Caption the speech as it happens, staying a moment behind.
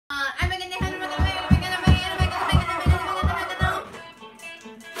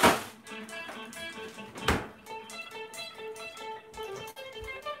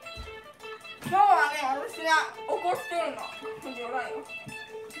るの。じゃらよ。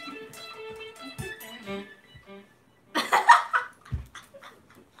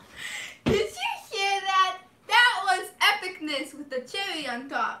Did you hear that? That was epicness with the cherry on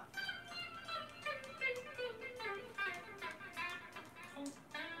top.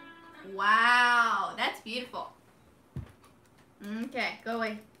 Wow, that's beautiful. Okay, go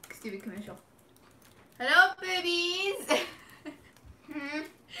away, stupid commercial. Hello, babies.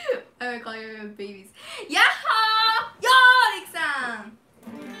 I would call you babies. Yaha! Yo, Nick-san!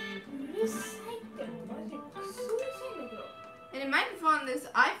 And the microphone on this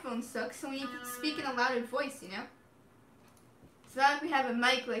iPhone sucks, so we need to speak in a louder voice, you know? It's not like we have a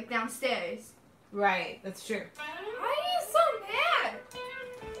mic like downstairs. Right, that's true. Why are you so mad?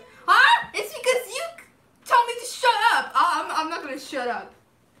 Huh? It's because you told me to shut up. I'm not gonna shut up.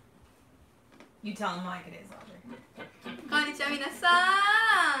 You tell him like it is, Audrey. Konnichiwa,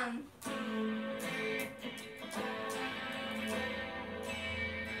 minasan.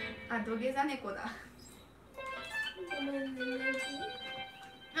 Ah, dogeza neko da.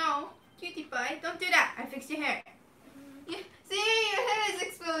 No, cutie pie, don't do that. I fixed your hair. Yeah, see, your hair is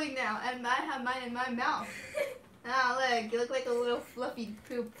exploding now, and I have mine in my mouth. Oh, look, you look like a little fluffy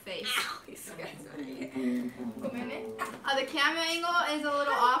poop face. Ow, you so Oh, the camera angle is a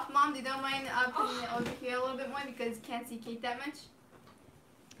little off, Mom. You don't mind putting it over here a little bit more because you can't see Kate that much?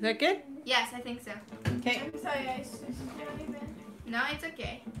 Is that good? Yes, I think so. Okay. I'm sorry, I should do anything. No, it's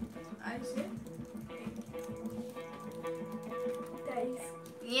okay. I should. Dice.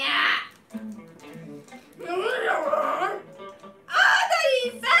 Yeah! Oh,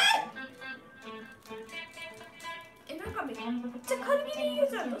 Daddy, なんかめっちゃ軽気で言う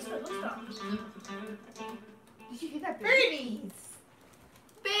じゃん。どうしたどうした Did you hear that? Birdies!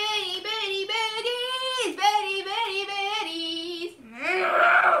 Betty, Betty, Betties! Betty, Betty, Betties!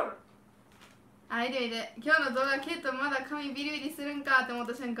 はい、で、今日の動画、ケイトまだ髪ビリビリするんかって思っ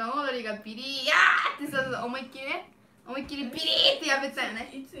た瞬間、オードリーがビリーやーってそう思いっきりね、思いっきりビリーってやめてたよね。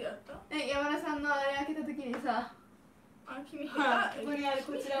いつやった？山田さんのあれ開けた時にさ、あ、君下はい、手。ここにある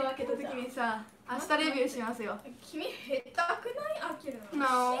こちらを開けた時にさ、明日レビューしますよ。君下手くない開けるの？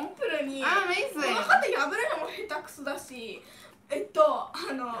 No. シンプルに。Amazing. この旗破るのも下手くそだし、あれ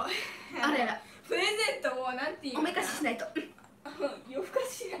ら。プレゼントをなんていうおめかししないと。夜更か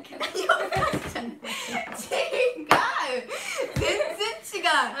ししなきゃ。違う。全然違う。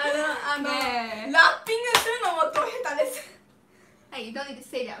ラッピングするのもと下手です。Hey, you don't need to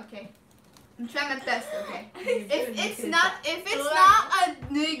say that, okay? I'm trying my best, okay? If it's not a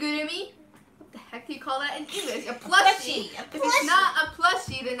nuigurumi, what the heck do you call that in English? A plushie. If it's not a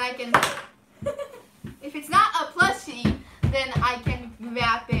plushie, then I can. If it's not a plushie, then I can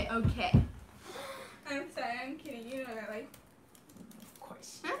wrap it, okay? I'm sorry, I'm kidding. You know that, like. Of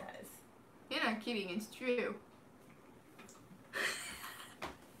course she does. You're not kidding, it's true.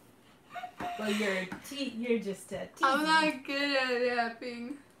 Well, you're just teasing. I'm not good at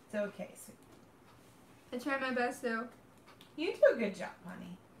wrapping. It's okay, sweet. I try my best though. You do a good job,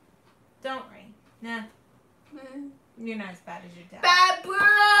 honey. Don't worry. Nah, you're not as bad as your dad. Bad bro! I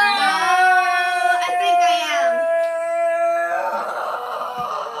think I am.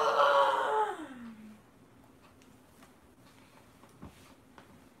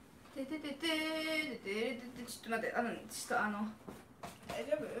 ちょっと待って、大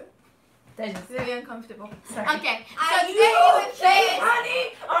丈夫？大丈夫。 Very uncomfortable. Sorry. Okay. Are So you today we would okay, say. honey?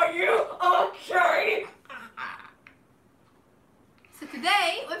 Are you okay? So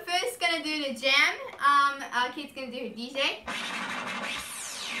today we're first gonna do the jam. Kate's gonna do her DJ.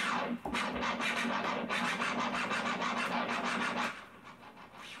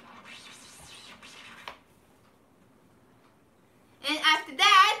 And after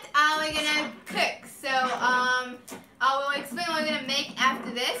that, we're gonna cook. So I will explain what we're gonna make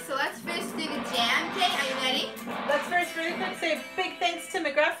after this. So let's first do the jam. Kate, are you ready? Let's first really quick say big thanks to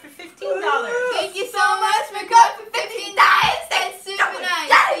McGrath for $15. Thank you so much for coming for $15. That's super nice.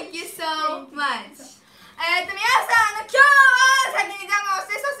 Thank you so much. 皆さん、今日は先にジャムをし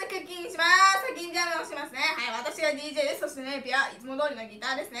て、そしてクッキングします。先にジャムをしますね。はい、私が DJ です。そしてね、ピア、いつも通りのギタ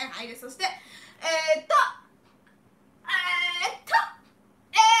ーですね。はい、そして、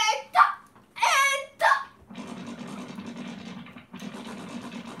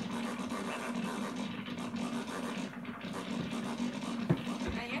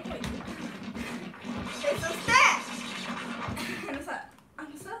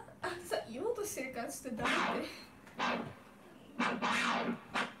言おうとしてるからちょっとダメで。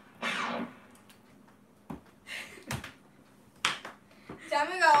ジャ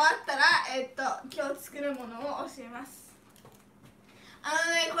ムが終わったら、今日作るものを教えます。こ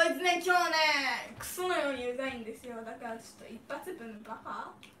いつね、今日ね、クソのようにうざいんですよ。だからちょっと一発分バ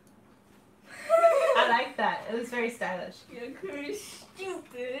カ。I like that. It was very stylish. You're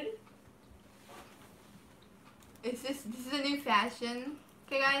stupid. This is a new fashion.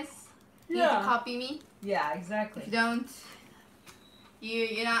 Okay, guys? You need Yeah. to copy me. Yeah, exactly. If you don't,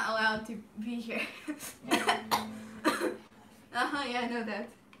 you're not allowed to be here. Yeah, I know that.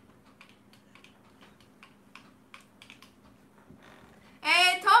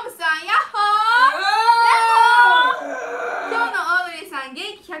 トムさん、ヤッホー！今日のオードリーさん、元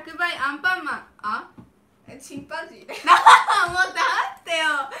気100倍アンパンマン。あ？チンパンジー。もうだって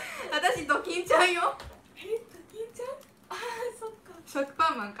よ。私ドキンちゃんよ。ドキンちゃん？ああ、そっか。食パ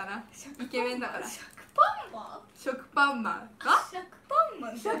ンマンかな。イケメンだから。食パンマン？食パンマン。あ？食パン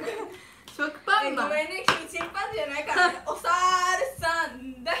マン。食パンマン。ごめんね、君チンパンジーじゃないからね。おさるさ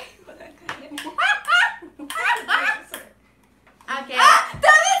んだよだからね。Okay. あ、ダメ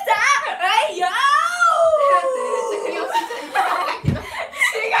だ。はいよー。違う。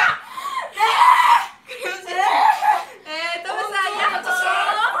トムさん、やっほー。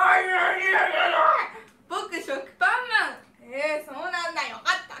僕食パンマン。そうなんだよ。よ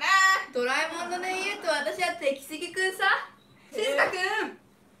かったね。ドラえもんのね言うと私は出来すぎくんさ。しずかくん。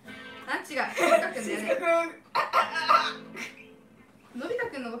あ、違う。しずかくんだよね。のび太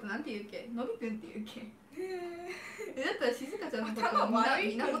くんのことなんて言うっけ？のびくんって言うっけ？だったらしずかちゃんのことは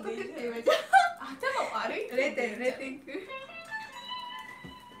源くんって言われちゃう。頭悪い。レテンくん。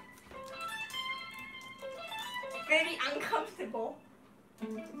Very uncomfortable.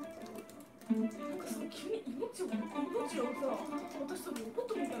 なんかさ、急に命をさ、私さ、ロボッ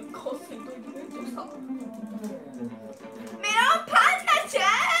トみたいな顔すると言うとさ、メロンパンナちゃ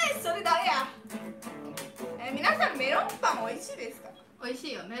ん、それ誰や？皆さんメロンパン美味しいですか？美味し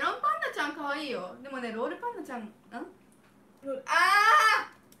いよ。メロンパンナちゃん可愛いよ。でもね、ロールパンナちゃん、ロ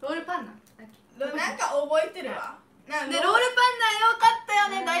ールパンナだっけ？なんか覚えてるわ。で、ロールパンナよかった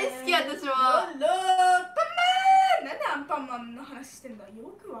よね。大好き私は。ローパンマン。なんでアンパンマンの話してんだ？よ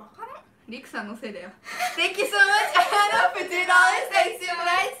くわからん。リクさんのせいだよ。Thank you so much. For $2. Thanks so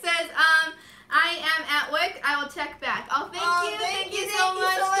much. Says I am at work. I will check back. Oh, thank you so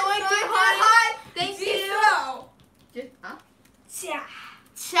much. Going too hard. Thank you. Just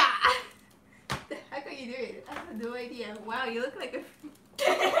Cha. How can you do it? I have no idea. Wow, you look like a.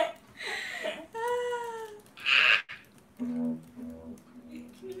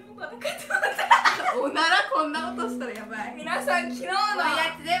 君のことかと思った。おならこんな音したらやばい。皆さん昨日のブロ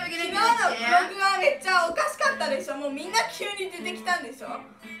グがめっちゃおかしかったでしょ。もうみんな急に出てきたんでしょ。ト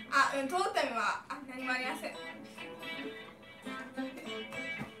ータムは何もありません。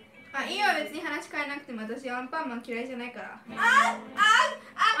いいよ、別に話変えなくても私アンパンマン嫌いじゃないから。アン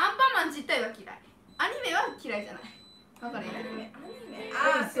パンマン自体は嫌い。アニメは嫌いじゃない。わかるよ。It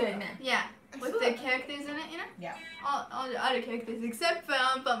was good, man. Yeah. With the characters in it, you know? Yeah. All the other characters except for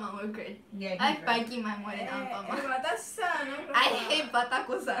Anpanman were good. Yeah. I like Biking Man more than Anpanman. 私さ、なんか I hate バタ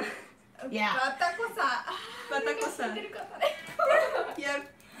コさん。バタコさん。バタコさん。知ってる方ね。いや。あれ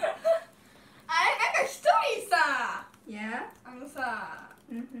なんか一人さ、Yeah? さ、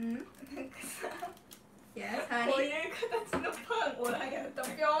なんかさ、Yes, こう honey? いう形のパンをやるとピ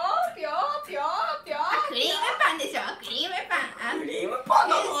ョーピョーピョーピョー。クリームパンでしょ？クリームパン。クリームパン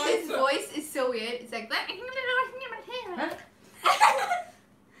の His voice is so weird. It's like that.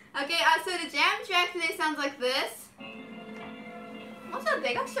 Okay, so the jam track today sounds like this. もうちょっと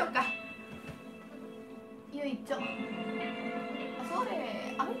でかくしようか。よいしょ。それ。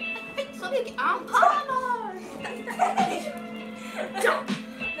それでアンパンマン。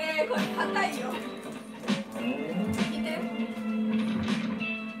ねえ、これ硬いよ。聞いて。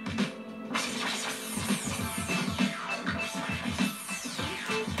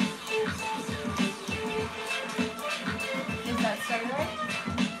Is that started right?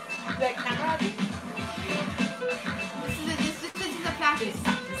 The camera? This is a practice.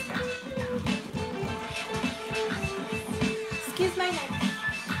 Excuse my name.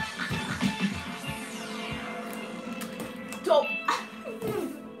 Stop.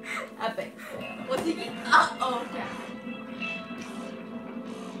 Epic. What's he? Okay.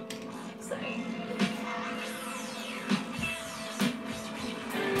 Sorry.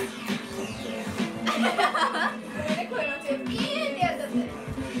 これ間違えピーってやっちゃって。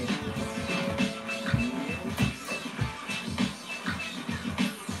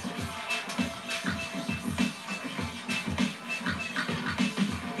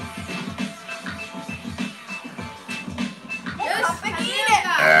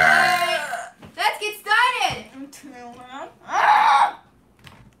Let's get started.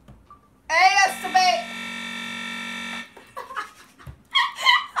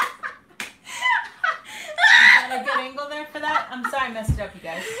 messed it up, you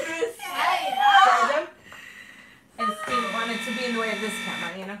guys. うるさいな。 I just didn't want it to be in the way of this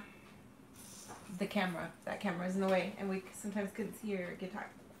camera, you know? The camera. That camera is in the way, and we sometimes couldn't see your guitar.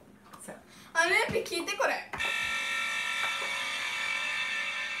 So. ルーピ聞いてこれ。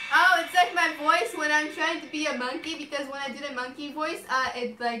 Oh, it's like my voice when I'm trying to be a monkey because when I did a monkey voice,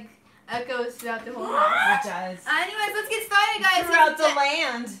 it like echoes throughout the whole house. It does. Anyways, let's get started, guys. Throughout the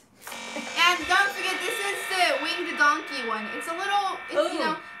land. And don't forget, this is the winged donkey one. It's a little, it's, you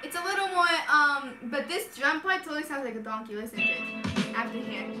know, it's a little more, but this drum part totally sounds like a donkey. Listen to it after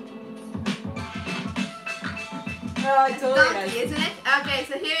here. Oh, it It's totally donkey, does. isn't it? Okay,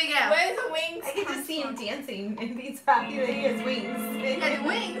 so here we go. Where's the wings? I can just see him dancing, and he's happy that he has wings. Yeah, the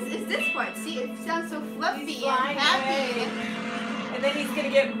wings is this part. See, it sounds so fluffy He's and flying happy. away. And then he's gonna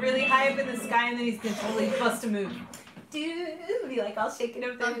get really high up in the sky, and then he's gonna totally bust a move. Dude, be like all shaking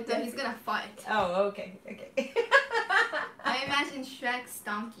up there. So he's gonna fight. Oh, okay, okay. I imagine Shrek's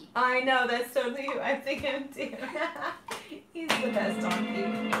donkey. I know, that's totally who I'm thinking too. He's the best donkey.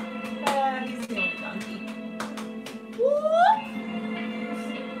 He's the only donkey. Whoop!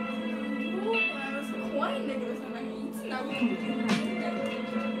 怖いんだけどさ、なんかいつ殴ってくるのか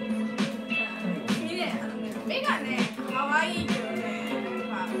君ね、目がね、可愛いけどね、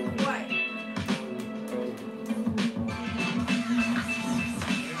なんか怖い。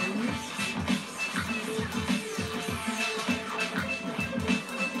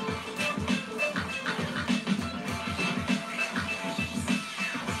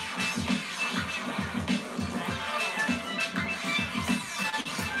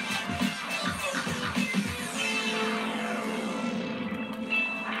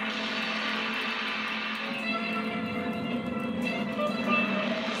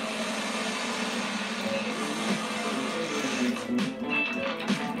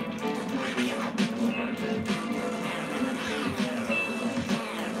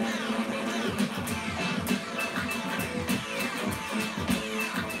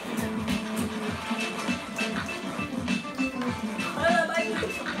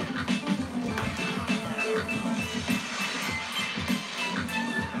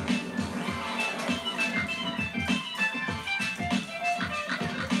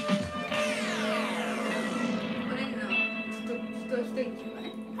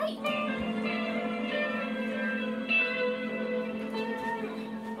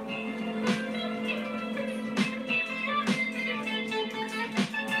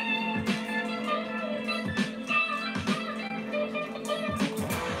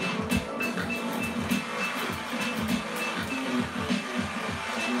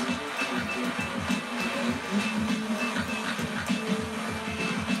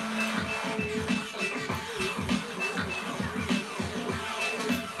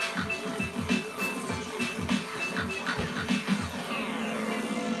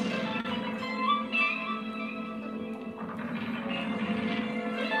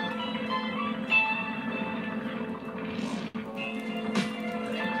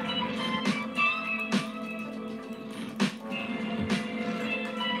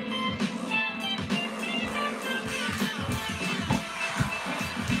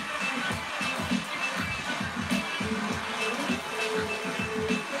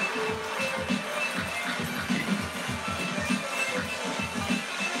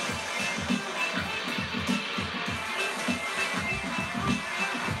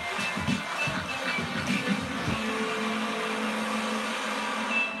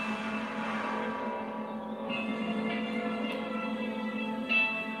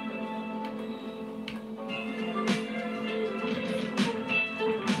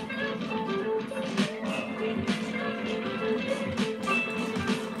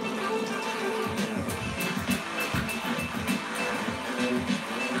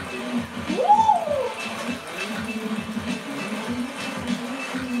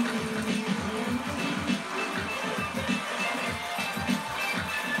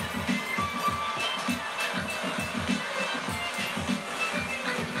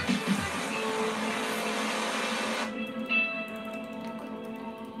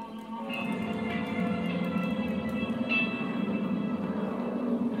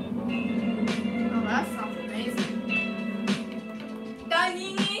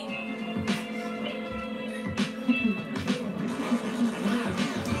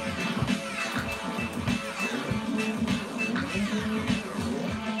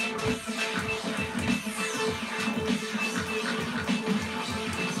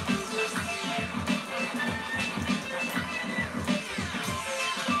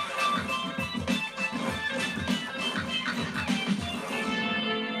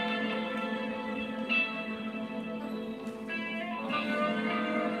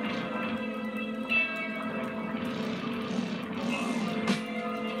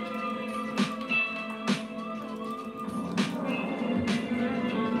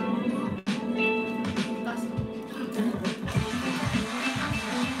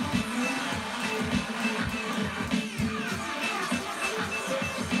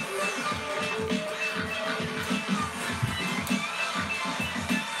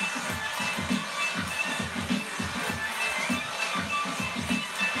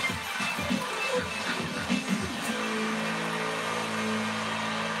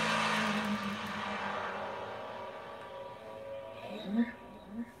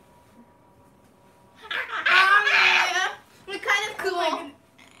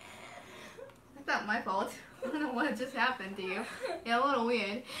not my fault. I don't know what just happened to you. Yeah, a little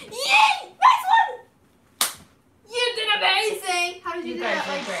weird. Yay! Nice one! You did amazing! How did you do guys that?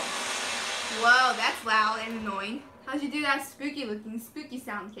 are Like, great. whoa, that's loud and annoying. How did you do that spooky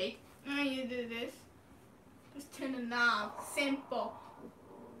sound, Kate? You do this. Just turn the knob. Simple.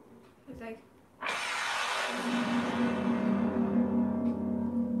 It's like.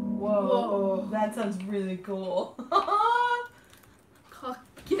 Whoa, that sounds really cool. Cock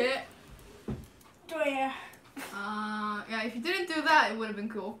it. Yeah. Yeah, if you didn't do that, it would have been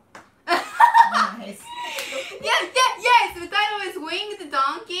cool. Nice. Yes! The title is Wing the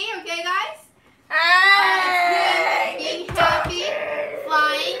Donkey, okay, guys? Being happy,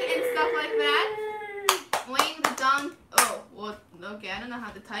 flying, and stuff like that. Wing the Donkey. Oh, well, okay, I don't know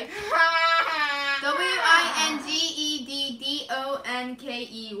how to type.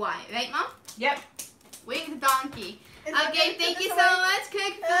 WINGEDDONKEY, right, Mom? Yep. Wing the Donkey. Okay, thank you so much.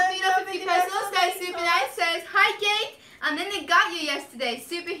 Cook Filipino 50 pesos. That is super nice. Says, hi, Kate. And then they got you yesterday.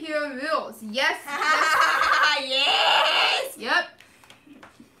 Superhero rules. Yes. Yes. Yep.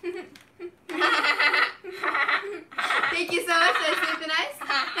 Thank you so much. That is super nice.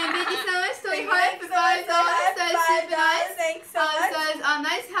 And thank you so much, Tony Hart, for $5. That is super nice. Thanks so much. Says,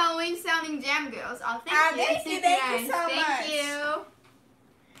 nice Halloween sounding jam girls. Oh, thank you. thank you, Super thank you nice. so much. Thank you.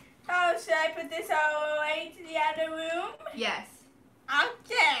 Oh, should I put this all away to the other room? Yes.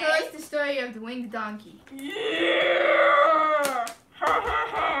 Okay. Tell us the story of the winged donkey. Yeah.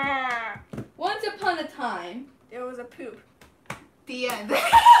 Once upon a time. There was a poop. The end. Nice.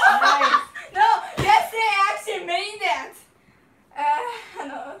 No, yesterday I actually made that.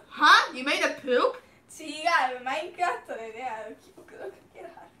 Huh? You made a poop? 違う、マインクラフトでね、記憶のかける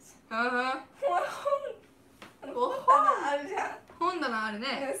話。Uh-huh. 本棚あるじゃん。本棚ある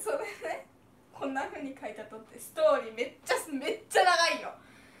ね。それね、こんな風に書いたとってストーリーめっちゃ長いよ。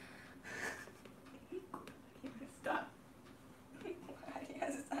ありが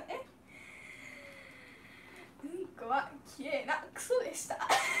とうね。うんこは綺麗なクソでした。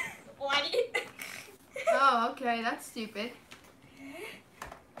終わり。Oh, okay, that's stupid.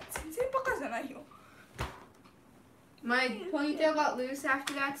 全然バカじゃないよ。My ponytail got loose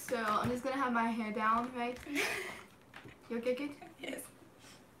after that, so I'm just gonna have my hair down, right? You okay, kid? Yes.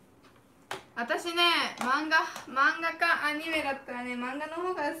 私ね、漫画かアニメだったらね、漫画の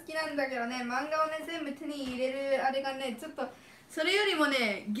方が好きなんだけどね、漫画をね、全部手に入れるあれがね、ちょっと、それよりも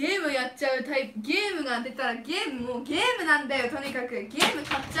ね、ゲームやっちゃうタイプ、ゲームが出たらもうゲームなんだよ、とにかく。ゲーム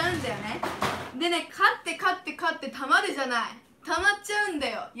買っちゃうんだよね。でね、買ってたまるじゃない。たまっちゃうんだ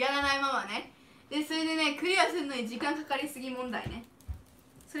よ、やらないままね。で、それでね、クリアするのに時間かかりすぎ問題ね。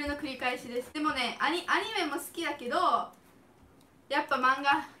それの繰り返しです。でもね、アニメも好きだけど、やっぱ漫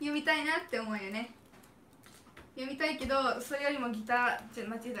画読みたいなって思うよね。読みたいけど、それよりもギター、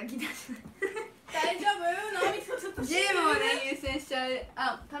間違えた、ギターじゃない。大丈夫？脳みそちょっとゲームをね、優先しちゃう。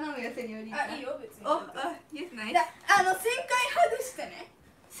あ、頼むよ、セニョリータ。いいよ、別に。お、イエスナイス。 1000回外してね。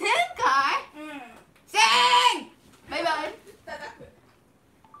1000回？うん。1000！バイバイ。叩く。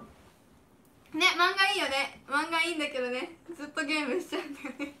ね、漫画いいよね。漫画いいんだけどね、ずっとゲームしちゃうんだよ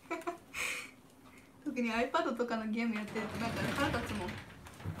ね。特に iPad とかのゲームやってるとなんかね、腹立つもん。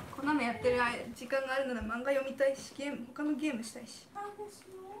こんなのやってる時間があるなら漫画読みたいし、他のゲームしたいし。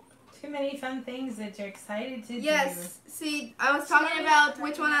Too many fun things that you're excited to do. Yes, see, I was talking about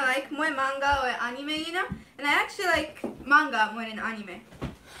which one I like, more manga or anime, you know? And I actually like manga more than anime.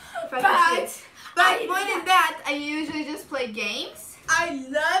 But more than that, I usually just play games. I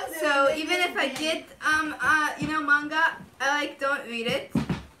love So even if I get manga, I like don't read it,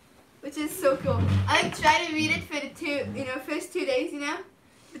 which is so cool. I like try to read it for the first 2 days,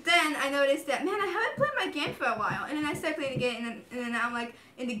 But then I noticed that, man, I haven't played my game for a while. And then I started playing again, and then I'm like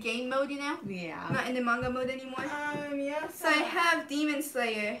in the game mode, Yeah. Not in the manga mode anymore. Yeah. So I have Demon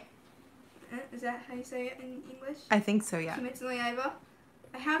Slayer. Is that how you say it in English? I think so, yeah. Kimetsu no Yaiba.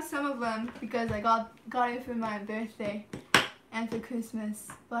 I have some of them because I got it for my birthday and for Christmas,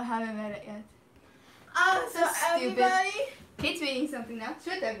 but I haven't read it yet. Oh, so Stupid. everybody. Kate's reading something now.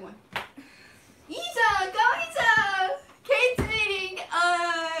 Show it to everyone. Isa, go Isa! Kate's reading.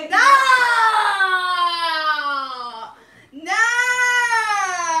 No! No!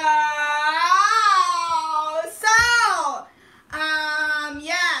 So,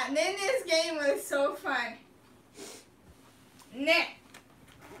 yeah, then this game was so fun. Ne.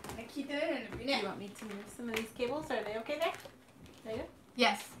 I keep it in Do the you want me to move some of these cables? Are they okay there? There you go.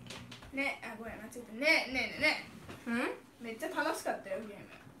 Yes. ね、ごめん、間違えた。ね。めっちゃ楽しかったよ、ゲー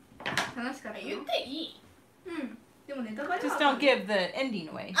ム。楽しかったの？言っていい？でもネタバレ Just don't give the ending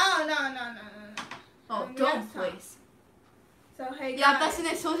away. Oh, no. Oh, don't please. So, So hey いや、 guys. 私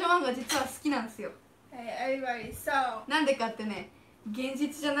ね、少女漫画実は好きなんですよ。 Hey everybody. So なんでかってね、現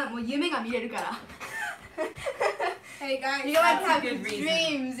実じゃない、もう夢が見れるから。hey guys. You like That's a have good reason.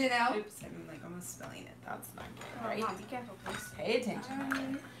 dreams, you know. Oops, I'm like almost spelling it. That's not good. Oh, Right? Mom, be careful, please. Pay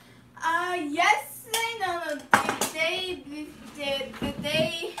attention. Yesterday, no, the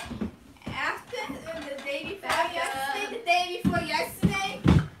day after, the day before yesterday, the day before yesterday,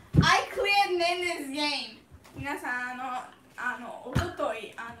 I cleared Nene's game. 皆さん、おとと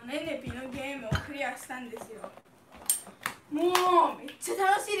い、ねねぴのゲームをクリアしたんですよ。もう、めっちゃ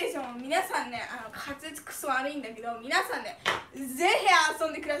楽しいですよ。皆さんね、滑舌クソ悪いんだけど、皆さんね、ぜひ遊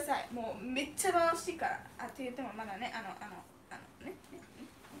んでください。もう、めっちゃ楽しいから。って言ってもまだね、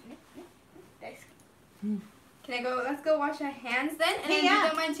Can I go? Let's go wash our hands then. And then Yeah. you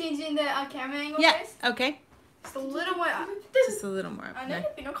don't mind changing the camera angle, Yeah. guys? Okay. Just a little more up. Just a little more. ね Okay. ね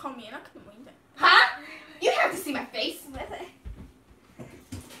ぴの顔見えなくてもいいんだよ。 Huh? You have to see my face.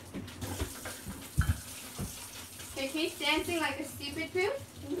 Okay, Kate's dancing like a stupid poo.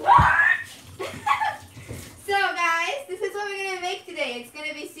 So guys, this is what we're gonna make today. It's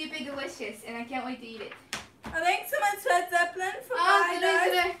gonna be super delicious, and I can't wait to eat it. Thanks so much, Red Zeppelin, for Oh, buying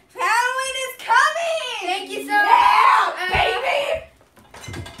today. us. Halloween is coming! Thank you so Yeah, much. baby!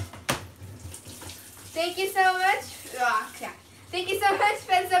 Thank you so much. Oh, yeah. Thank you so much,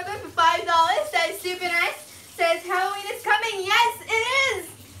 Red Zeppelin, for $5. That is super nice. Says Halloween is coming. Yes, it is.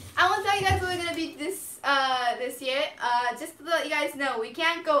 I won't tell you guys what we're gonna be this year. Just to let you guys know, we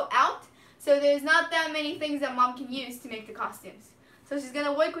can't go out, so there's not that many things that Mom can use to make the costumes. So she's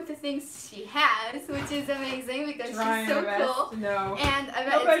gonna work with the things she has, which is amazing because Trying she's so her best. cool. No. And I bet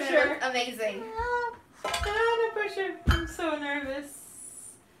No it's gonna pressure. look amazing. No pressure. I'm so nervous.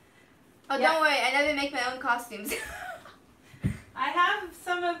 Oh, Yeah. don't worry, I never make my own costumes. I have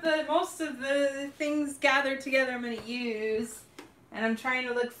most of the things gathered together I'm going to use. And I'm trying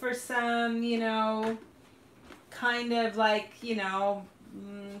to look for some, kind of like,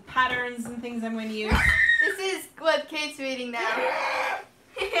 patterns and things I'm going to use. This is what Kate's reading now.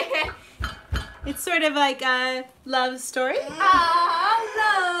 It's sort of like a love story. Aw,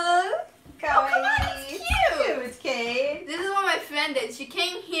 love. Kawaii. come on, it's cute. Cute, Kate. This is what my friend did. She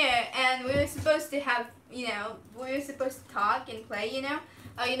came here and we were supposed to have, we were supposed to talk and play, you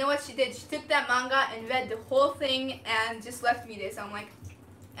know what she did? She took that manga and read the whole thing and just left me there. So I'm like,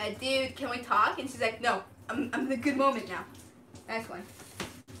 dude, can we talk? And she's like, no, I'm in a good moment now. Nice one.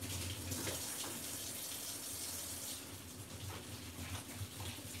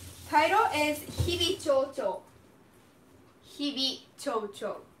 Title is Hibi Chocho. Hibi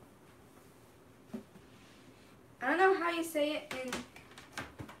Chocho. I don't know how you say it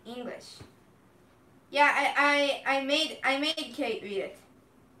in English. Yeah, I made Kate read it.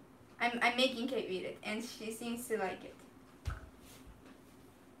 I'm making Kate read it, and she seems to like it.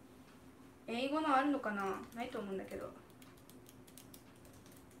 英語のあるのかな？ないと思うんだけど。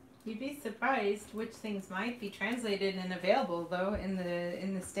 You'd be surprised which things might be translated and available though in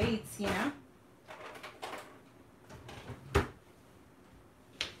the States,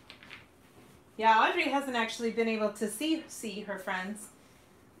 Yeah, Audrey hasn't actually been able to see her friends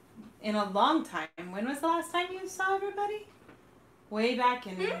in a long time. When was the last time you saw everybody? Way back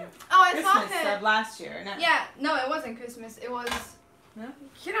in Oh, I saw Christmas her. of last year. No. Yeah, no, it wasn't Christmas. It was. No?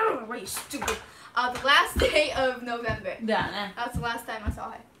 Get out of my way, you stupid. The last day of November. Yeah, That's the last time I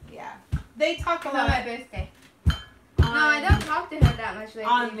saw her. yeah. They talk a On lot. my birthday. No, I don't talk to her that much lately.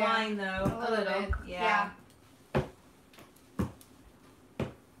 Online though, A little bit. Yeah.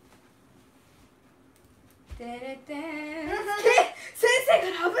 てれてーん。先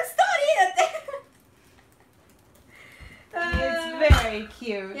生がラブストーリーだって。 It's very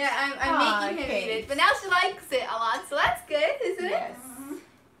cute. Yeah, I'm Aw, making him Kate. read it, but now she likes it a lot, so that's good, isn't it? Yes.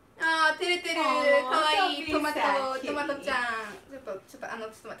 あー、てるてる、 Aw, かわいい don't be トマト、 sad, トマトちゃん。ちょっと待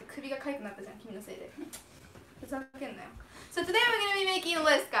って、首がかゆくなったじゃん、君のせいで。ふざけんなよ。So today we're going to be making a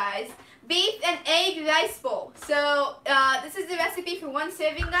list, guys. Beef and egg rice bowl. So this is the recipe for one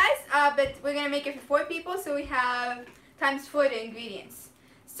serving, guys. But we're going to make it for 4 people, so we have times 4 the ingredients.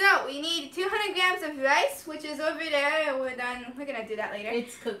 So we need 200 grams of rice, which is over there. We're going to do that later.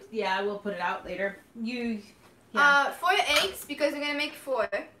 It's cooked. Yeah, we'll put it out later. Yeah. 4 eggs, because we're going to make 4.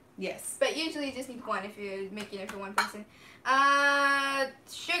 Yes. But usually you just need 1 if you're making it for 1 person.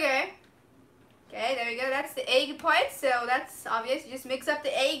 Sugar. Okay, there we go. That's the egg part, so that's obvious. You just mix up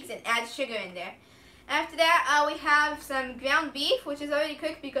the eggs and add sugar in there. After that, we have some ground beef, which is already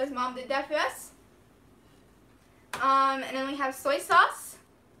cooked because Mom did that for us. And then we have soy sauce.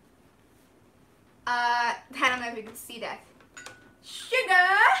 I don't know if you can see that.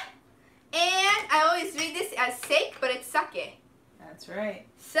 Sugar! And I always read this as sake, but it's sake. That's right.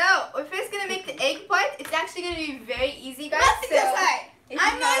 So, we're first gonna make the egg part. It's actually gonna be very easy, guys. 待ってください。if you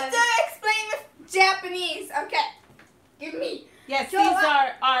I'm going have- to explain with Japanese. Okay. Give me. Yes, these 今日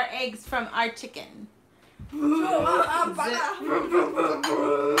は are our eggs from our chicken. 今日はバカ。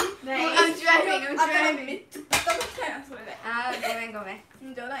 Nice. I'm driving, I'm 頭 driving. めっちゃバタバタやなそれで。あー、ごめんごめ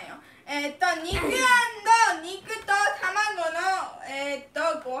ん。冗談よ。肉と卵の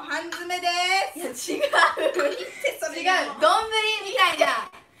ご飯詰めです。違う。違う違う。丼みたい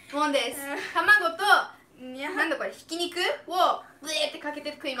なもんです。卵と、なんだこれ、ひき肉をブエーってかけ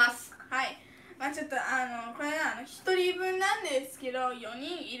て食います。はい。まあちょっとこれ1人分なんですけど4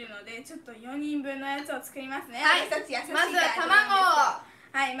人いるのでちょっと4人分のやつを作りますね。はい。私たち優しいまずはから卵。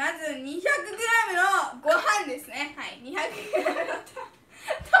はい、まず 200g のご飯ですね。はい、200g の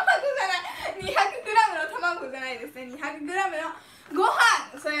200g の卵じゃないですね。200g のご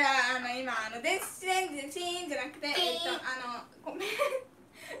飯。それは今電子レンジでチーンじゃなくてごめん。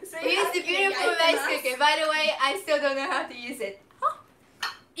Here's the beautiful rice cooker. By the way, I still don't know how to use it.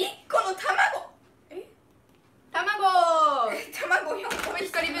 1個の卵。卵。卵4個。これ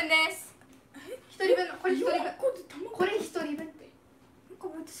1人分です。1人分のこれ1人分。これ1人分って。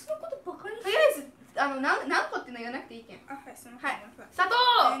私のことバカにとりあえず何個っていうの言わなくていいけん。あ、はい、そのはい。砂砂糖。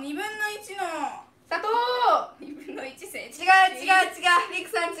2分の1の砂糖。2分の1センチ。違う。リク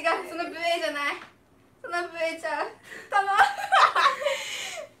さん違う。そのブエじゃない。そのブエちゃう。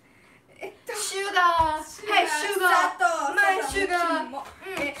シュガー。はい、シュガー。マイシュガー。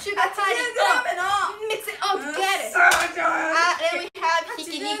シュガータイム。Mix it all together. Then we have ひ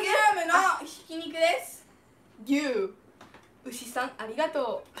き肉。 80g のひき肉です。牛。牛さんありが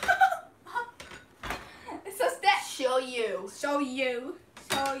とう。そして醤油。醤油。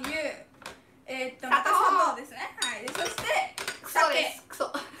また砂糖ですね。はい。でそして酒。ク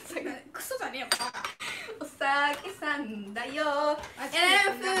ソ。クソじゃねえよ。バカ。お酒さんだよ。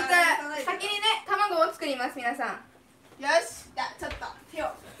先にね、卵を作ります、皆さん。よし。じゃあちょっと手を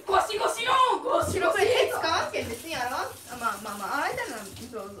ゴシゴシのゴシゴシ。これ手使わんけん別にやろ。まあ洗いたいな。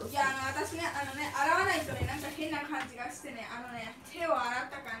そう。いや私ね洗わないとねなんか変な感じがしてね手を洗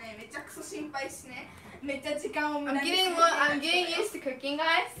ったかねめっちゃクソ心配してねめっちゃ時間を無駄に。I'm getting used to cooking,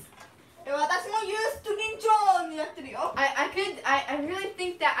 guys. 私もユースと緊張になってるよ。I really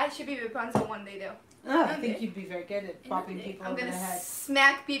think that I should be Rapunzel one day though. Oh, I think you'd be very good at bopping people I'm over the gonna head.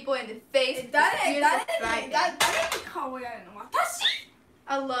 smack people in the face. 誰に Right. 顔やるの私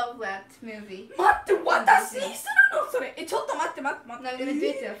I love that movie. 待って私にするのそれちょっと待って I'm gonna do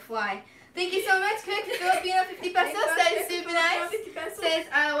it to a fly. Thank you so much, Cook. Filipino 50 pesos. That is super nice. Says,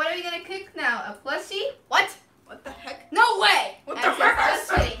 what are we gonna cook now? A plushie? What? What the heck? No way! What I the said, heck?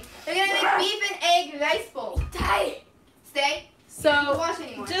 just kidding. We're gonna make beef and egg rice bowl. Stay. So, Don't wash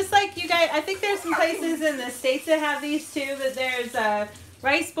anymore. just like you guys, I think there's some places in the States that have these too, but there's a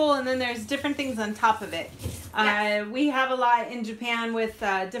rice bowl and then there's different things on top of it. We have a lot in Japan with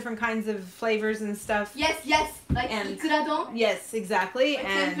different kinds of flavors and stuff. Yes. Like And- ikura don. Yes, exactly. Like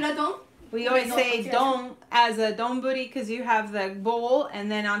And tempura don. we always say don as a donburi because you have the bowl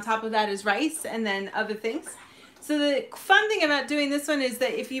and then on top of that is rice and then other things. So the fun thing about doing this one is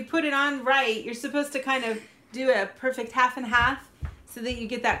that if you put it on right, you're supposed to kind of do a perfect half and half so that you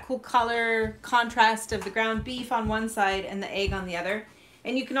get that cool color contrast of the ground beef on one side and the egg on the other.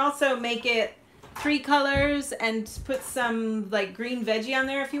 And you can also make it 3 colors and put some like green veggie on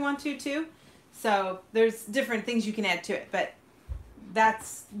there if you want to too. So there's different things you can add to it, but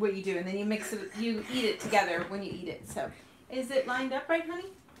that's what you do. And then you mix it, you eat it together when you eat it. So is it lined up right,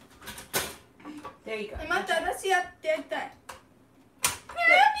 honey? There you go. 待って私やってやりたい。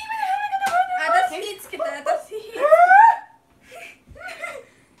私火つけた私火つけ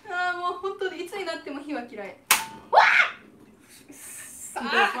あーもう本当にいつになっても火は嫌い。You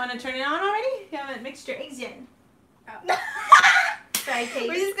guys want to turn it on already? You haven't mixed your eggs yet. Sorry, Kate.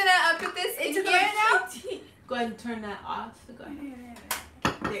 We're just gonna put this in here now. Go ahead and turn that off. Go ahead.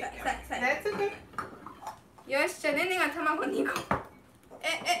 There you go. That's okay. よし、じゃあねねが卵2個。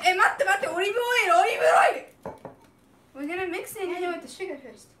待ってオリーブオイル We're gonna mix it in here with the sugar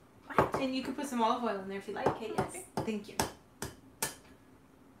first. And you can put some olive oil in there if you like, Kate. Yes. Thank you.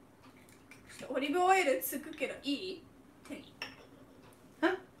 オリーブオイルつくけどいい手に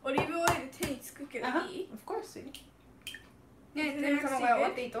Huh? オリーブオイル手につくけどいい Of course, sweetie. ね全部卵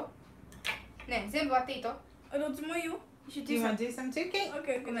割っていいとね全部割っていいとどっちもいいよ You should Do you do want some. to do some too, Kate?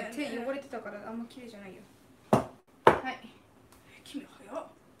 OK ごめん、手汚れてたからあんま綺麗じゃないよ。はい。君早っ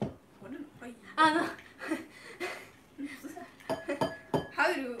割るの早いハ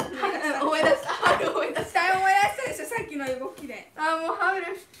ウル思い出したでしょさっきの動きでもうハウ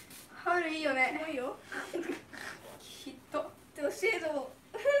ルいいよね。もういいよきっと。教え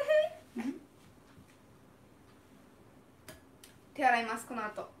いますこの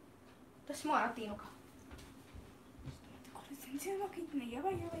後。私も洗っていいのか。これ全然うまくいってない。やば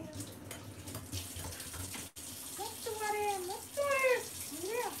いやばいやばい。もっと割れもっと割れ。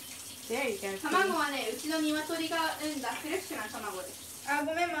There you go. 卵はね、うちの鶏が産んだフレッシュな卵です。あ、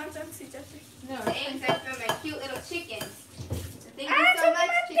ごめん、まんちゃんついちゃって。No. The eggs are from my cute little chickens. Thank you so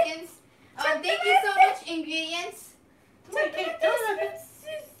much, chickens. Oh, thank you so much, ingredients. Okay, don't rub it.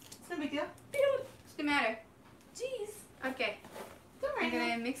 It's no big deal. What's the matter? Jeez. Okay. Don't I'm worry.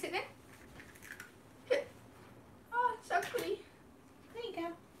 gonna mix it then. あ、しゃっくり。 There you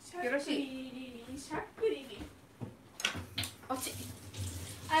go. よろしい。しゃっくり。落ち。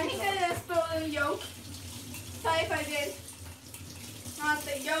I think I just stole the yolk. Sorry if I did. Not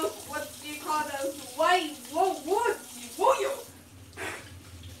the yolk. What do you call those? White. Whoa, whoa, whoa, yo.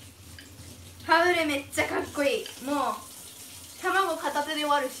 ハウルめっちゃかっこいい。もう卵片手で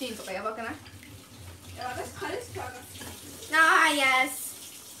割るシーンとかやばくない？いや、私、彼氏からが好き。ああ、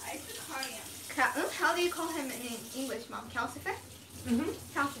yes. あいつ、彼やん。How do you call him in English, Mom? Calcifer? Mm-hmm.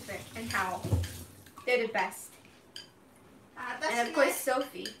 Calcifer and Hal. They're the best. あ、 And 私 of course ね、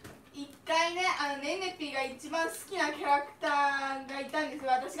 Sophie. 一回ね、ねねぴーが一番好きなキャラクターがいたんです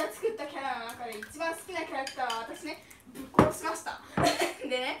よ。私が作ったキャラの中で一番好きなキャラクターは私ね、ぶっ殺しました。で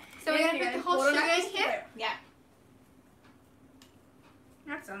ね、 So we're gonna put the whole sugar in here? Yeah.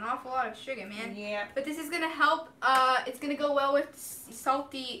 That's an awful lot of sugar, man. Yeah. But this is gonna help. It's gonna go well with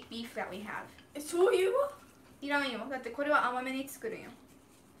salty beef that we have. 醤油はいらんよ。だってこれは甘めに作るんよ。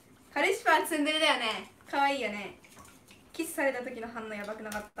カリスパーツンデレだよね。かわいいよね。キスされた時の反応やばくな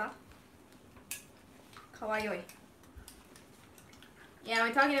かった？かわいい。Yeah,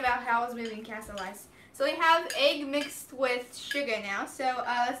 we're talking about Howl's moving castle ice. So we have egg mixed with sugar now. So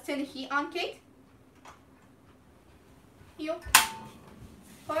let's turn the heat on, Kate. いいよ。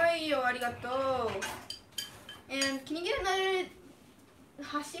はいよ、ありがとう。And can you get another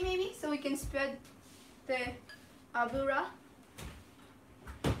hashi maybe so we can spread the abura?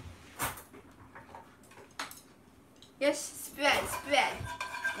 Yes, spread, spread.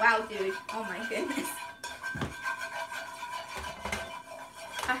 Wow, dude. Oh my goodness.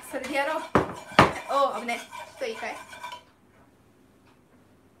 あ、それでやろう。おー、危ね。ちょっといいかい？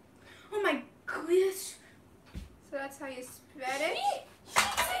 Oh my gosh. So that's how you spread 火つい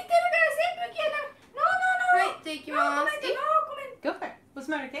て it. るから扇風機やな。No, no, no. はい、じゃあいきます。ごめん、ごめん。 Go for it. What's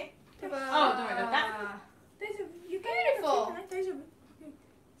the matter, Kate? では Oh, don't worry about that. 大丈夫。You can Beautiful. 大丈夫。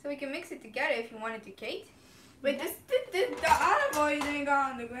 So we can mix it together if you wanted to, Kate. Wait, the olive oil didn't go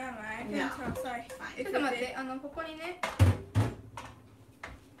on the ground, right? No. Sorry. ちょっと待って、ここにね。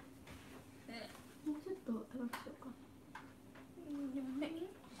もうちょっと甘くしようか。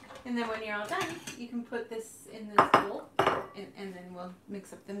 And then when you're all done, you can put this in this bowl, and then we'll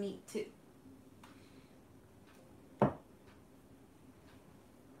mix up the meat too.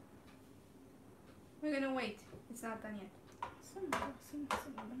 We're gonna wait. It's not done yet. そうなんだ。すみませ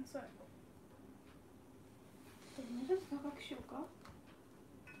ん。ごめんなさい。もうちょっと高くしようか。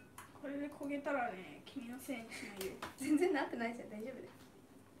これで焦げたらね、君のせいにしないよ。全然なってないじゃん、大丈夫です。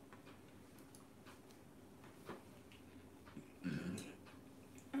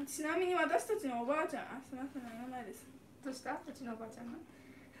ちなみに私たちのおばあちゃん、あ、すみません、何もないです。どうした？うちのおばあちゃんが。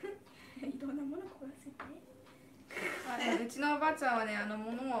いろんなもの焦がせて。うちのおばあちゃんはね、物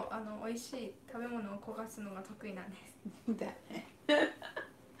を美味しい食べ物を焦がすのが得意なんです。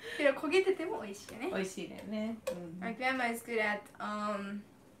けど焦げてても美味しいよね。美味しいだよね。Our grandma is good at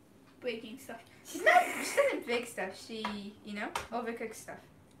Baking stuff. she doesn't bake stuff. She overcooks stuff.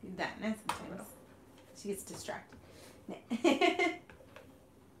 だね、sometimes. She gets distracted. ね。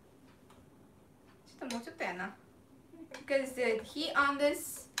ちょっともうちょっとやな。Because the heat on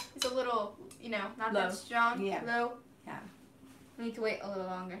this is a little, not that strong. Yeah. Low. Yeah. We need to wait a little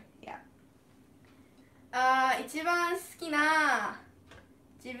longer. Yeah. 一番好きな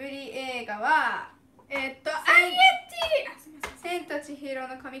ジブリ映画はアリエッティ。あ、すみません。千と千尋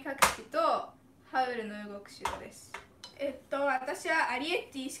の神隠しとハウルの動く城です。私はアリエ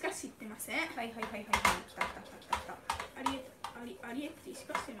ッティしか知ってません。はいはいはいはいはい。来た来た来た来た来た。アリエッティし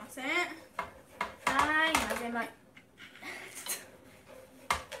か知りません。混ぜまい。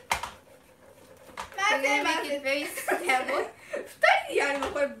混ぜま Make ぜ it very scramble. 二人でやるの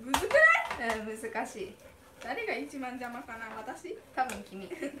これむずくない？難しい。誰が一番邪魔かな？私？多分君。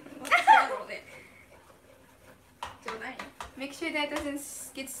私だろうね。冗談よ。 Make sure that doesn't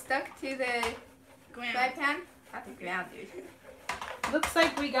get stuck to the fry pan. Not the ground, dude. Looks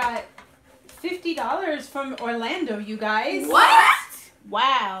like we got $50 from Orlando, you guys. What?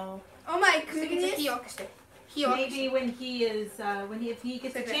 Wow. Oh my 火 goodness. をくして。火をくして。 Maybe when he is, if he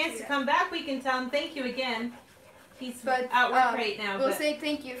gets a chance to come back, we can tell him thank you again. He's But at work right now. we'll But say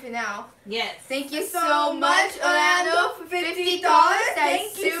thank you for now. yes. Thank you so much, Orlando, for $50. That's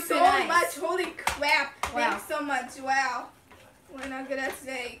Thank you super so nice. much. Holy crap. Wow. Thanks so much. Wow. We're not good at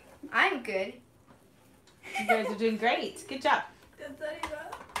steak. I'm good. You guys are doing great. Good job. 誰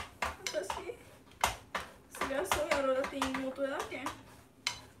が私そりゃそうやろだって妹だけん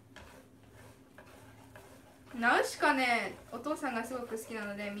ナウシカね、お父さんがすごく好きな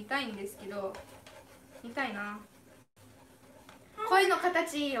ので見たいんですけど、見たいな。声の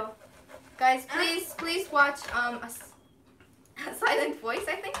形いいよ。Guys, please watch a silent voice,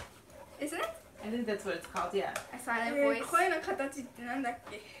 I think. Isn't it? I think that's what it's called. Yeah. A silent voice. 声の形ってなんだっ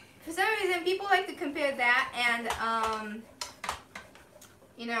け For some reason, people like to compare that and,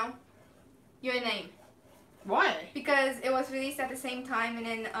 you know, your name. Why? Because it was released at the same time and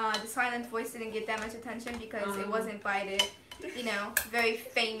then the silent voice didn't get that much attention because it wasn't by the, you know, very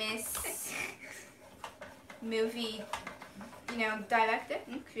famous movie, you know, director,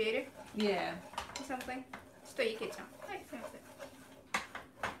 creator, Yeah. or something. ちょっといいけちゃん。はいすいません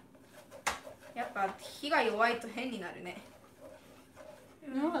やっぱ火が弱いと変になるね。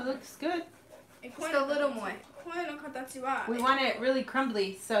No, it looks good. Just a little more. 声の形は We want it really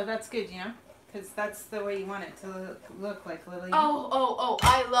crumbly, so that's good, you know, because that's the way you want it to look like, Lily. Oh,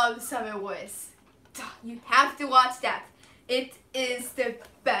 I love Summer Wars. You have to watch that. It is the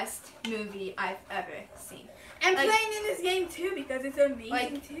best movie I've ever seen. I'm like- playing in this game too because it's amazing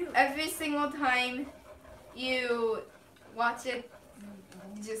like- too Every single time you watch it,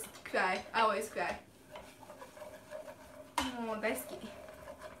 you just cry. I always cry. もう大好き。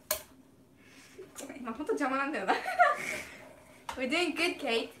今ほんと邪魔なんだよな。We're doing good,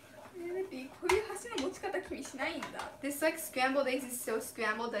 Kate. だってこういう箸の持ち方君しないんだ This like scrambled eggs is so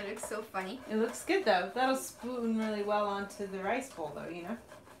scrambled that it looks so funny. It looks good though. That'll spoon really well onto the rice bowl though, you know.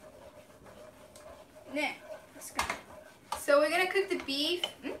 ね確か So we're gonna cook the beef.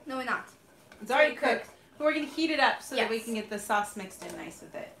 No, we're not. It's already cooked. But we're gonna heat it up so that we Yes. can get the sauce mixed in nice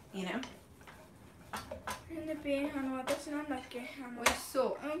with it, you know. にねピン私なんだっけ美味し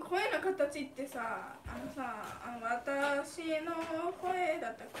そう。声の形ってさ私の声だ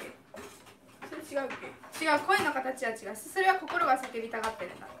ったっけそれ違うっ違う、声の形は違う。それは心が叫びたがって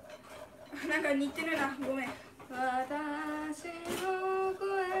るんだ。けなんか似てるなごめん私の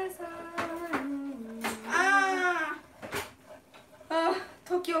声さああ、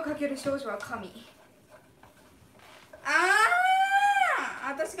時をかける少女は神。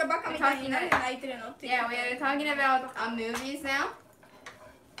私がバカみたいになんで泣いてるのっていう Yeah, we're talking about movies now.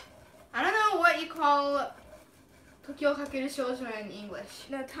 I don't know what you call 時をかける少女 in English.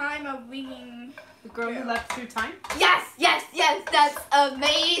 The time of winging The girl who left through time. Yes, that's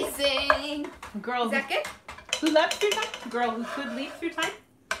amazing. The girl Is that good? who left through time. The girl who could leave through time.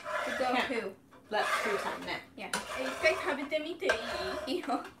 The girl Yeah. who? Left through time. Then. Yeah. 一回食べてみていいいいよ。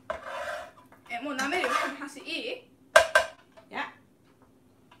もう舐めるよこの箸いい Yeah.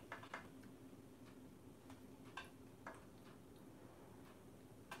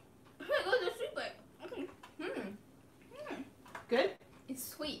 Good. It's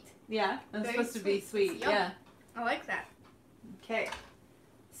sweet. Yeah. That's Very supposed to be sweet. sweet. Yum. Yeah. I like that. Okay.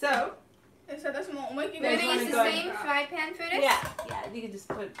 So. 私も思いっきり We're Guys gonna wanna use the go same fry pan for this? Yeah. Yeah. You can just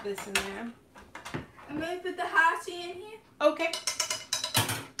put this in there. I'm gonna put the hashi in here Okay.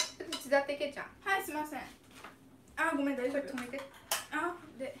 ちょっと手伝ってけちゃん。はいすいませんごめん大丈夫止めて。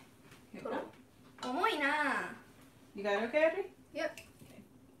で Here 取 you ろ go. う重いな。 You got it okay, Audrey? Yep.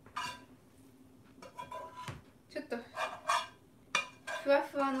 ちょっとふわ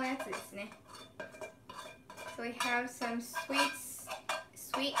ふわのやつですね。So we have some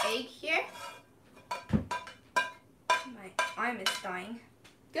sweet egg here. My arm is dying.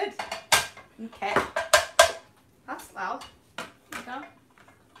 Good. Okay. That's loud. Here you go.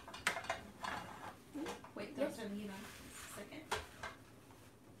 Wait, don't turn the heat on. Just a second.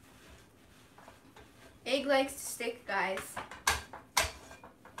 Egg likes to stick, guys.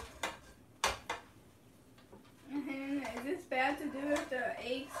 Is this bad to do with the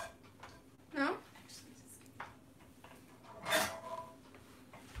eggs? No? Actually, just.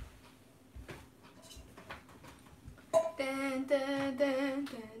 Dun, dun, dun, dun,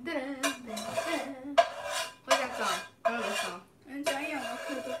 dun, dun, dun. What's that song? I love that song. ジャイアンが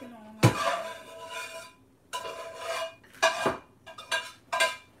来る時の音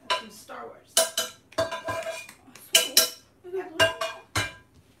From Star Wars. そうどういうこと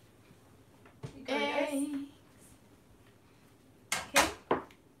You got it, guys?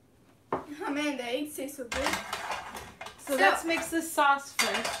 Oh man, the eggs taste so good. So let's mix the sauce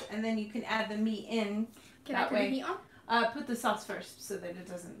first, and then you can add the meat in. Can I That turn the way. heat on? Put the sauce first so that it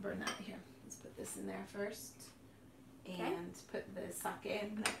doesn't burn out here. Let's put this in there first. and put the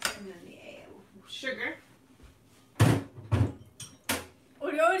sake next, and then the sugar. お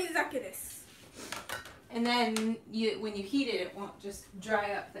料理酒です。 And then when you heat it, it won't just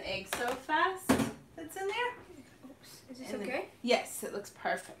dry up the egg so fast. That's in there. Oops. Is this And okay? Yes, it looks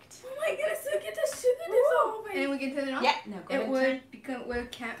perfect. Oh my goodness, look at the sugar that's all over And then we can turn it on? Yeah, no, go It ahead. would become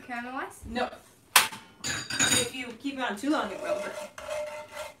caramelized? No. If you keep it on too long, it will. But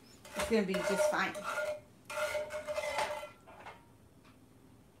it's gonna be just fine.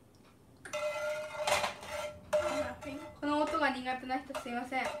 Nothing. この音が苦手な人すいま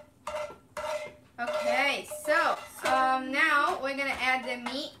せん。Okay, so now we're gonna add the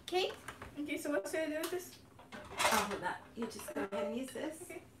meat cake. Okay, so what should I do with this? I'll hold that. You just go ahead and use this.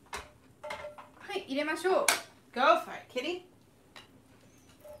 Okay. はい、入れましょう。 Go for it, kitty.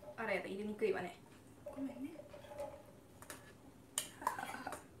 あらやだ、入れにくいわね。ごめんね。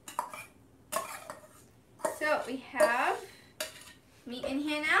 So we have meat in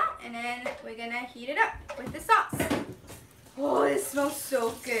here now, and then we're gonna heat it up with the sauce. Oh, this smells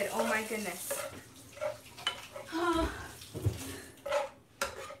so good. Oh my goodness.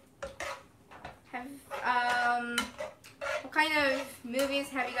 What kind of movies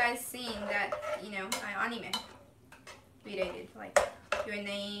have you guys seen that, you know, are anime related? Like Your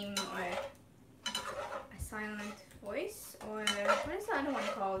Name or A Silent Voice? Or what is the other one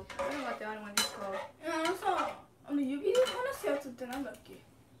called? I don't know what the other one is called. さ、指で話すやつってなんだっけ？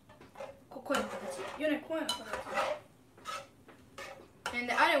声の形。よね、声の形。 And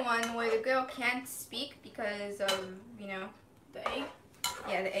the other one where the girl can't speak because of, you know, The egg?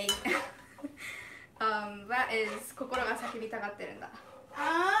 yeah, the egg. That is 心が叫びたがってるんだ。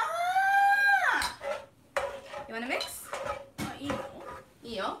あ You wanna mix? あ、いいの？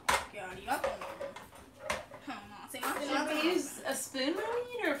いいよ。いや、ありがとう。すいません。 Should we use a spoon when we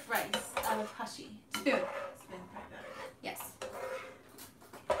eat or rice out of hashi? Spoon. Spoon, right. Yes.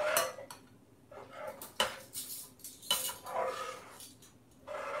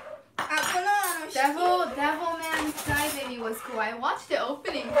 Devilman Crybaby was cool. I watched the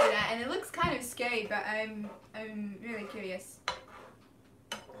opening for that and it looks kind of scary, but I'm really curious.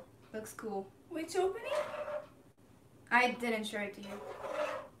 Looks cool. Which opening? I didn't show it to you.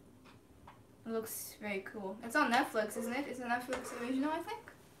 It looks very cool. It's on Netflix, isn't it? It's a Netflix original, I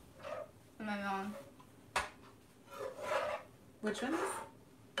think. Am I wrong? Which one?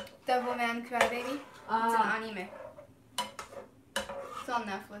 Devilman Crybaby. It's an anime. It's on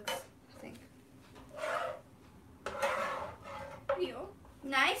Netflix, I think.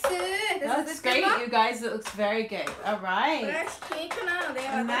 Nice. That's great, you guys. It looks very good. All right.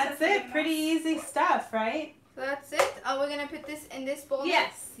 And that's it. Pretty easy stuff, right? So that's it. We're gonna put this in this bowl.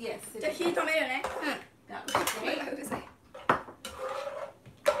 Yes, yes. it じゃあ is. 火止めるよね。 That was great.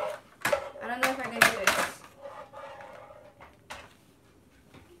 I don't know if I can do this.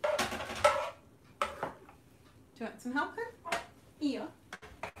 Do you want some help, huh? Yeah.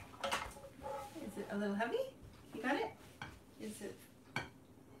 Is it a little heavy? You got it? Is it?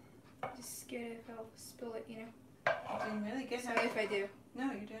 Just scared if I'll spill it, you know. You're doing really good. Sorry if I do. No,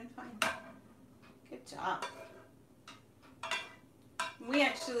 you're doing fine. Good job.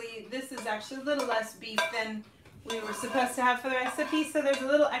 This is actually a little less beef than we were supposed to have for the recipe, so there's a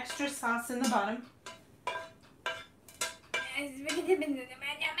little extra sauce in the bottom. I'm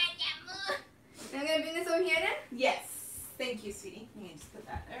gonna bring this over here then? Yes. Thank you, sweetie. Let me just put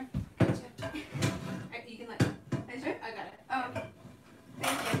that there. Gotcha. Alright, you can let go. Sure? I got it. Oh, okay.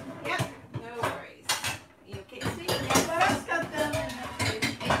 Thank you. Yep. No worries. You okay, sweetie?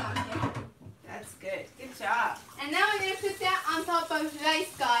 That's good. Good job. And now we're going to put that on top of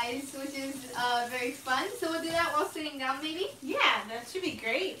rice, guys, which is very fun. So we'll do that while sitting down, maybe. Yeah, that should be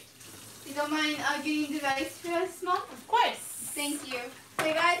great. You don't mind getting the rice for us, Mom? Of course. Thank you.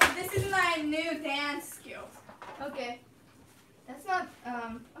 Hey guys, this is my new dance skills. Okay. That's not,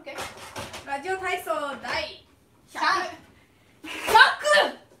 okay. ラジオ体操第 100!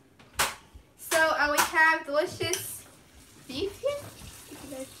 So we have delicious beef here.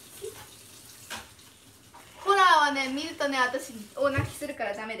 ホラーはね、見るとね、私大泣きするか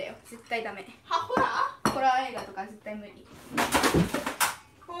らダメだよ。絶対ダメ。ホラー？ホラー映画とか絶対無理。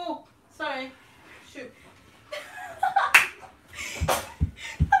 Oh, sorry. Shoot.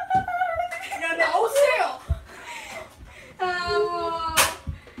 いや、直せよ。もう。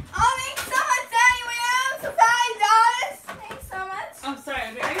Oh, thanks so much, Daddy Williams! $5! Thanks so much. Oh, sorry.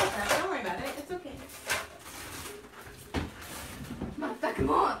 I got that. Don't worry about it. It's okay. まったく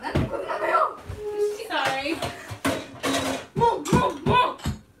もう、なんでこんなのよ。 Sorry.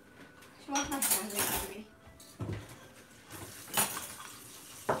 しまったんですね、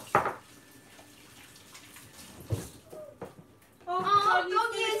Oh,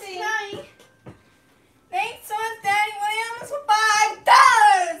 Doggy is crying. Thanks so much, Daddy Williams, for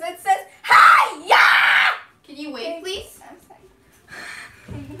 $5. It says, hi-ya! Can you wait, please? I'm sorry.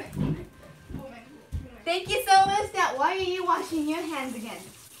 Thank you so much, Dad. Why are you washing your hands again?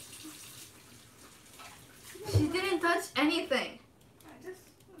 She didn't touch anything.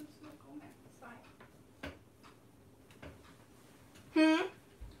 Hmm?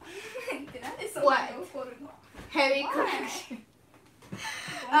 What? Heavy collection.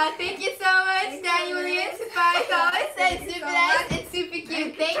 Thank you so much, Daddy Williams, for $5. That's super nice. It's super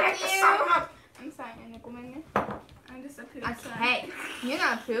cute. Thank you. I'm sorry, I'm just a poop. Okay, you're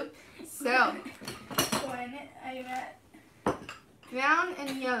not poop. So, Are you at? brown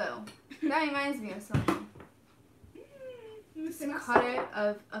and yellow. That reminds me of something. It's the color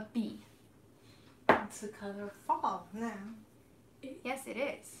of a bee. It's the color of fall now. Yes, it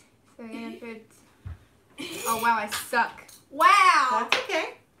is. So we're gonna put. Oh wow, I suck. Wow! That's okay.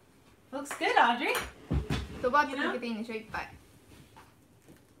 Looks good, Audrey. ドバッとかけていいんでしょ、いっぱい。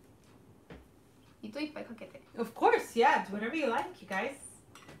糸いっぱいかけて。Of course, yeah. Do whatever you like, you guys.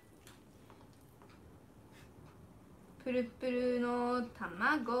 プルプルの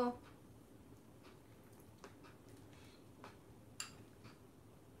卵。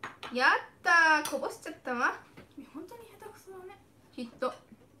やったー、こぼしちゃったわ。本当に下手くそだね。きっと。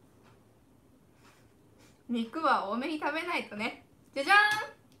肉は多めに食べないとね。じゃじゃー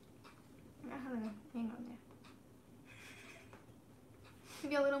ん。Hang on there.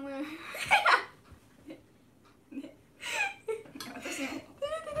 Maybe a little more.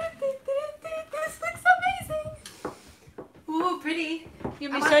 This looks amazing. Ooh, pretty. You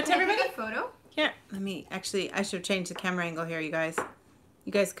want me to I show it to can I everybody? take a photo? Here, let me, actually, I should have changed the camera angle here, you guys.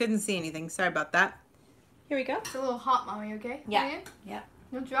 You guys couldn't see anything. Sorry about that. Here we go. It's a little hot, mommy. Okay? Yeah. Yeah.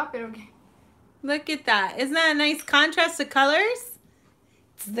 Don't drop it. Okay. Look at that. Isn't that a nice contrast of colors?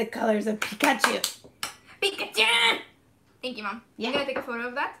 It's the colors of Pikachu. Pikachu! Thank you, Mom. Yeah. You gonna take a photo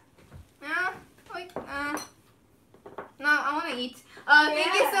of that? Wait. No, I want to eat. Thank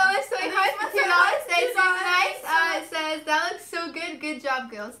you so much, sweetheart, for $2. That's so nice. It says, that looks so good. Good job,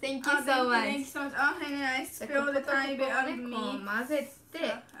 girls. Thank you so much. Thank you so much. Oh, and I spilled a tiny bit of meat. 混ぜて、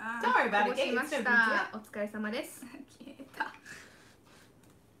 Don't worry about こ it. ぼし Kate. ま It's し no big た。 deal. お疲れ様です。消えた。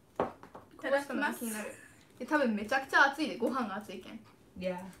こぼしたのが気になる。で、多分めちゃくちゃ熱いで、ご飯が熱いけん。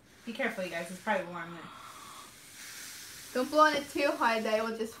 Yeah. Be careful, you guys. It's probably warm then. Don't blow on it too hard that it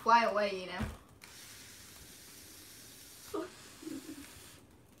will just fly away, you know.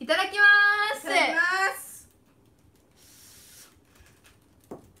 いただきます。いただきます。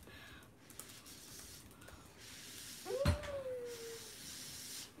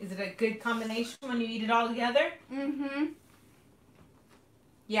Is it a good combination when you eat it all together? Mm-hmm.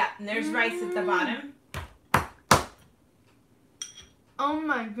 Yeah, and there's rice at the bottom. Oh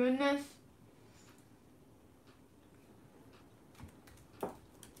my goodness.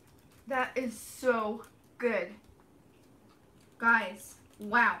 That is so good. Guys,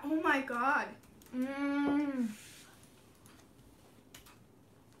 wow. Oh my god. Mmm.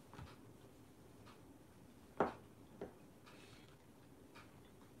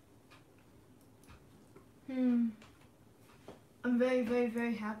 I'm very, very,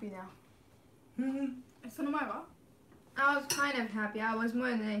 very happy now. その前は I was kind of happy. I was more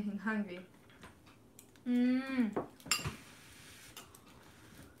than anything hungry. Mmm.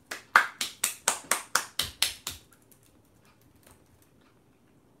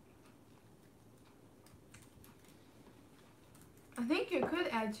 I think you could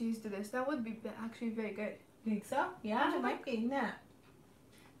add cheese to this. That would be actually very good. Think so? Yeah, it might be. Yeah.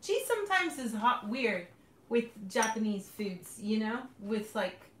 Cheese sometimes is weird with Japanese foods, you know, with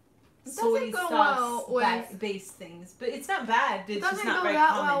like It soy doesn't go sauce well with- based things, but it's not bad. It It's just doesn't not go very that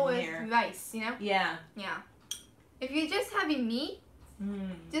common well with here. rice, you know? Yeah. Yeah. If you're just having meat,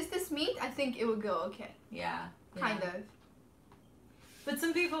 Mm. just this meat, I think it would go okay. Yeah. Kind yeah. of. But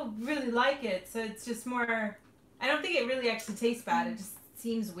some people really like it, so it's just more. I don't think it really actually tastes bad. It just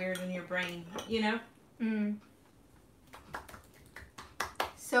seems weird in your brain, you know? Mm.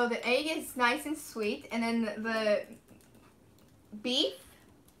 So the egg is nice and sweet, and then the beef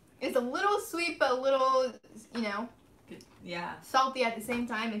is a little sweet but a little, you know, Yeah. salty at the same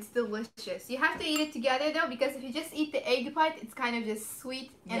time. It's delicious. You have to eat it together though, because if you just eat the egg part, it's kind of just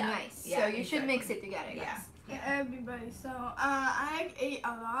sweet and Yeah. nice. Yeah, So you should mix exactly. it together, guys. Yeah. Everybody. So I ate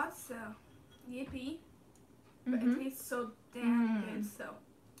a lot. So yippee. But Mhm. it tastes so damn Mm. good. So.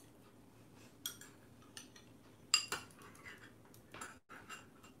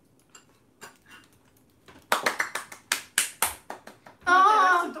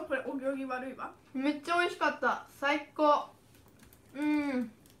 Ah! ちょっとこれお行儀悪いわ。めっちゃ美味しかった。最高。Mmm.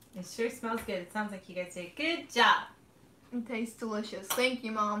 It sure smells good. It sounds like you guys did a good job. It tastes delicious. Thank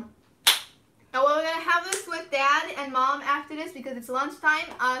you, Mom. Now we're gonna have this with Dad and Mom after this because it's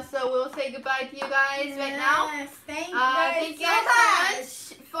lunchtime. So we'll say goodbye to you guys right now. Yes, thank you Thank you so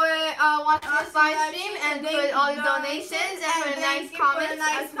much for watching this live stream and for all the donations and for the nice comments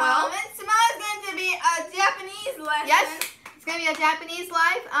as well. Tomorrow's going to be a Japanese lesson. Yes, it's gonna be a Japanese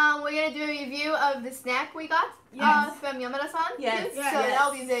live. We're gonna do a review of the snack we got from Yamada-san. Yes. So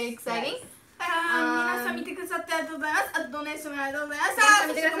that'll be very exciting. 皆さん見てくださってありがとうございます。あとドネーションもありがとうございました。皆さん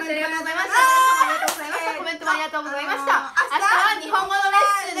見てくださってありがとうございました。コメントもありがとうございました。明日は日本語のレッ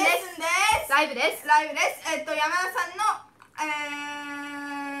スンです。ライブです。ライブです。山田さんの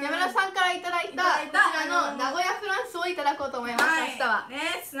山田さんからいただいたこちらの名古屋フランスをいただこうと思います。明日は。で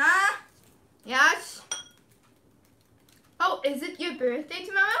すな。よし。Oh, is it your birthday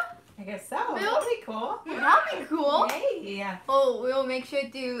tomorrow? I guess so. Will? That'll be cool. That'll be cool. Yay. Oh, we'll make sure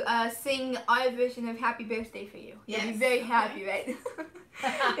to sing our version of Happy Birthday for you. Yes. You'll be very happy, right?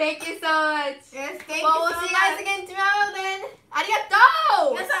 Thank you so much. Yes, thank Well, we'll you so see you guys much. again tomorrow then.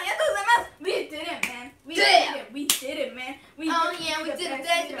 Arigatou! 皆さんありがとうございます。We did it, man. We did it. We did it, man. We Oh did yeah, we the did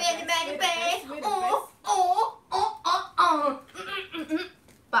best, it. we Bang, the bang, best, bang. we the best.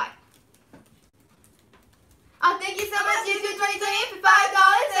 Bye. Thank you so much, YouTube 2020 for $5.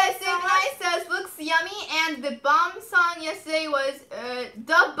 That's super nice. That looks yummy. And the bomb song yesterday was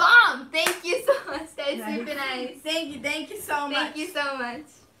The Bomb. Thank you so much. That is super nice. Thank you so much. Thank you so much.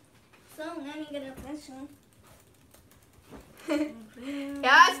 So, let me get a question. よ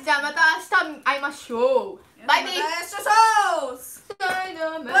し、じゃあまた明日会いましょう。バイバイ。Bye. Do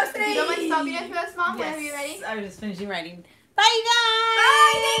you want to stop it for us, Mom? Whenever you're ready. Yes. I was just finishing writing. Bye, Bye.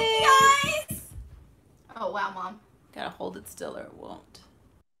 guys. Thank you, guys. Oh, wow, Mom. Gotta hold it still or it won't.